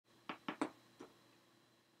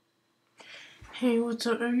Hey, what's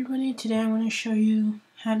up everybody? Today I'm going to show you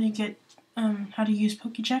how to use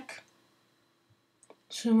Pokècheck.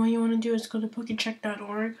 So what you want to do is go to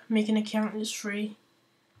Pokècheck.org, make an account, it's free,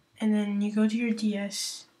 and then you go to your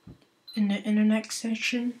DS in the internet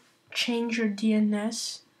section, change your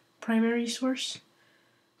DNS primary DNS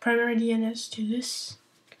to this,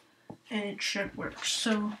 and it should work.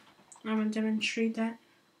 So I'm going to demonstrate that.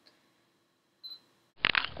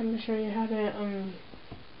 I'm going to show you how to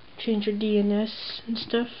change your DNS and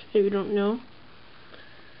stuff if you don't know.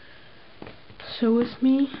 So with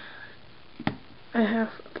me, I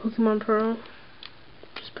have a Pokemon Pearl.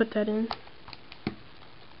 Just put that in.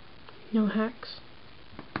 No hacks.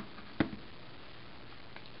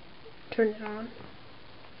 Turn it on.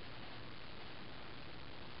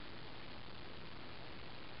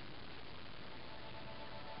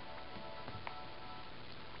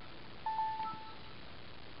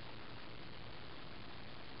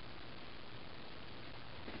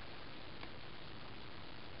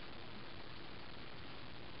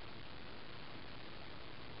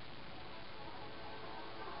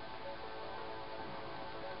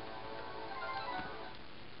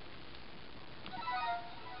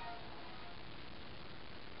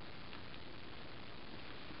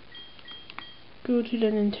 Go to the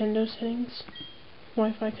Nintendo settings,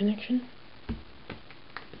 Wi-Fi connection.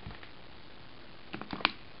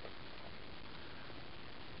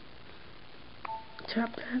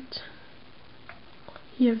 Tap that.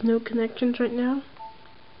 You have no connections right now.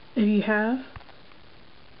 If you have,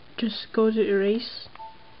 just go to erase.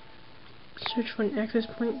 Search for an access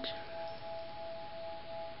point.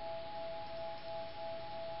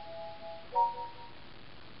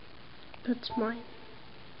 That's mine.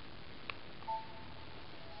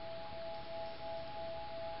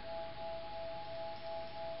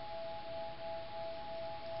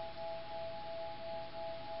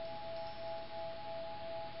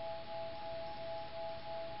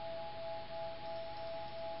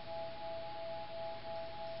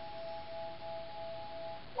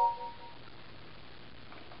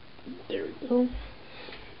 There we go.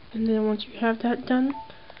 And then once you have that done,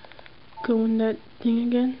 go in that thing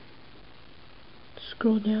again.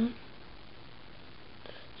 Scroll down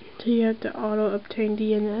until you have the auto obtain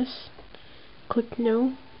DNS. Click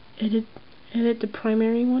no. Edit the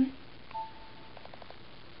primary one.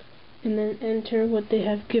 And then enter what they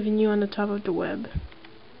have given you on the top of the web.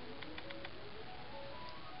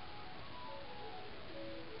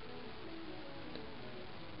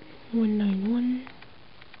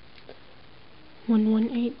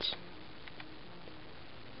 (191.118)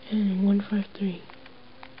 and 153.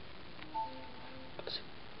 So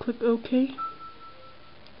click OK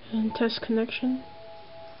and test connection.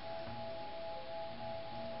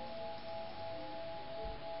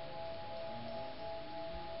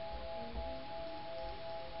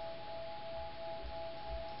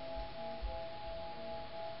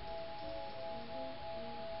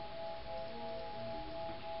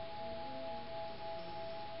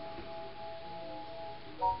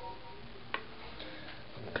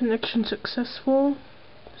 Connection successful.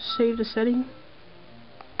 Save the setting.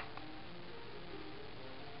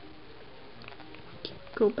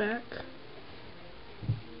 Go back.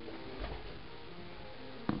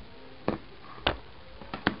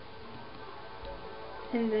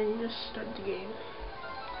 And then just start the game.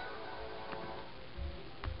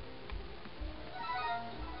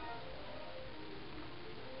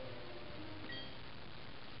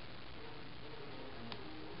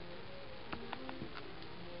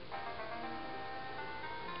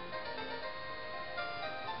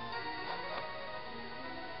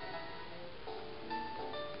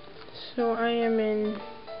 So I am in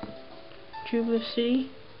Jubilee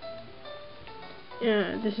City.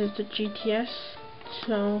 This is the GTS.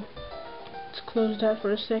 So let's close that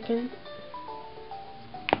for a second.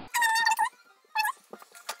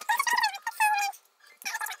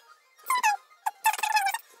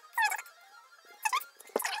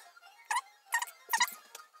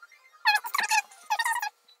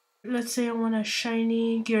 Let's say I want a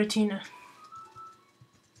shiny Giratina.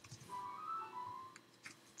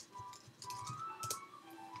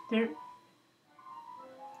 There.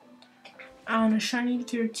 I want a shiny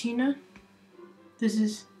Giratina.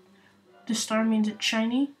 The star means it's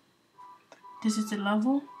shiny. This is the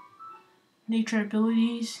level, nature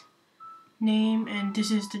abilities, name, and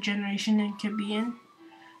this is the generation it could be in.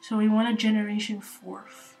 So we want a generation 4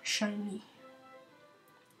 shiny.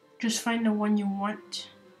 Just find the one you want.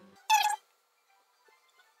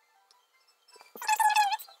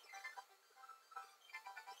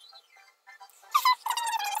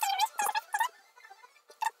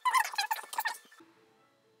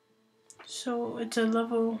 So it's a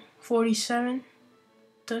level 47.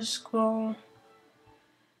 Dusk Ball.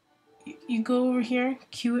 You go over here,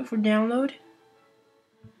 queue it for download.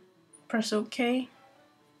 Press OK.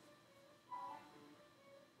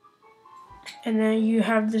 And then you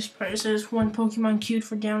have this part. It says 1 Pokemon queued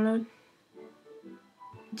for download.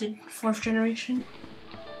 The 4th generation.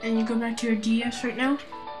 And you go back to your DS right now.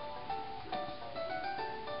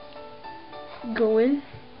 Go in.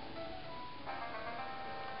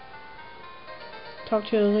 Talk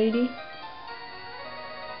to the lady.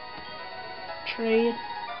 Trade.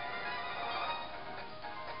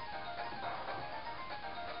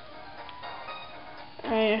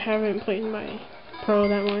 I haven't played my Pro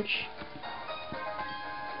that much.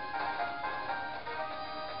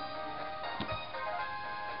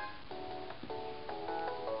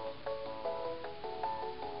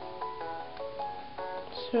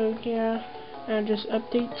 So yeah, I'll just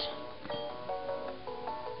update.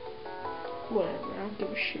 Whatever, I don't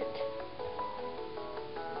give a shit.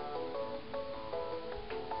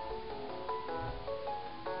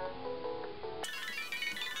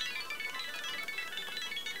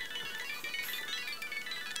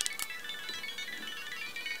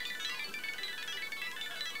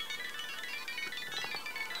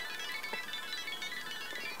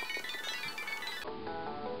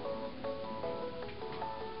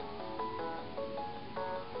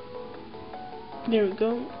 There we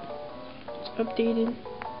go. It's updated.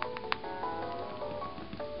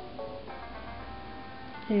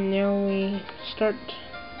 And now we start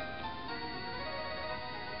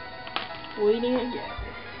waiting again.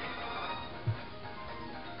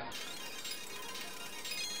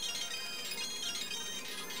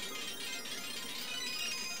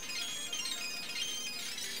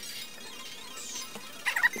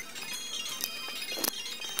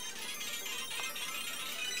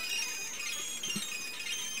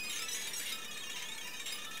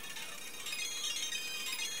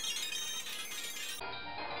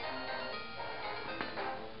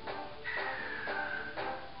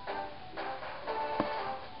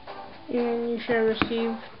 And you should have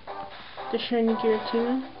received the shiny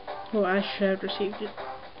Giratina. Well, I should have received it.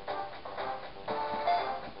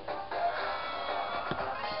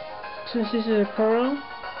 Since this is a Pearl,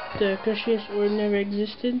 the Crucius Orb never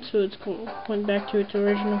existed, so it's went back to its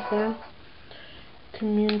original form.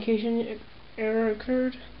 Communication error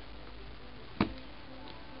occurred.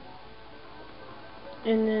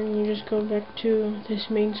 And then you just go back to this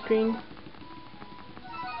main screen.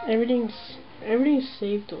 Everything's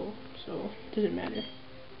saved though, so it doesn't matter.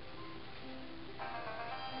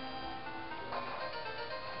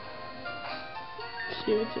 Let's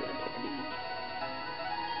see what's in my party.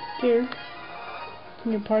 Here,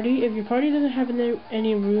 in your party, if your party doesn't have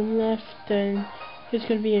any room left, then it's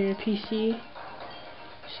gonna be in your PC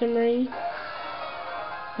summary.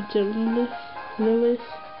 It's a Lilith.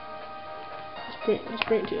 Let's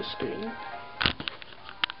bring it to the screen.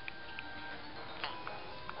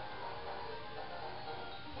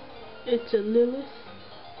 It's a Lilith,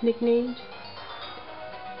 nicknamed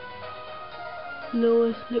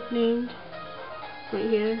right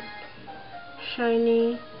here.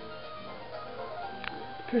 Shiny.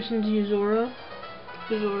 Person's Yuzora.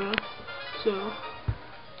 So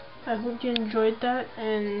I hope you enjoyed that,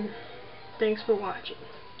 and thanks for watching.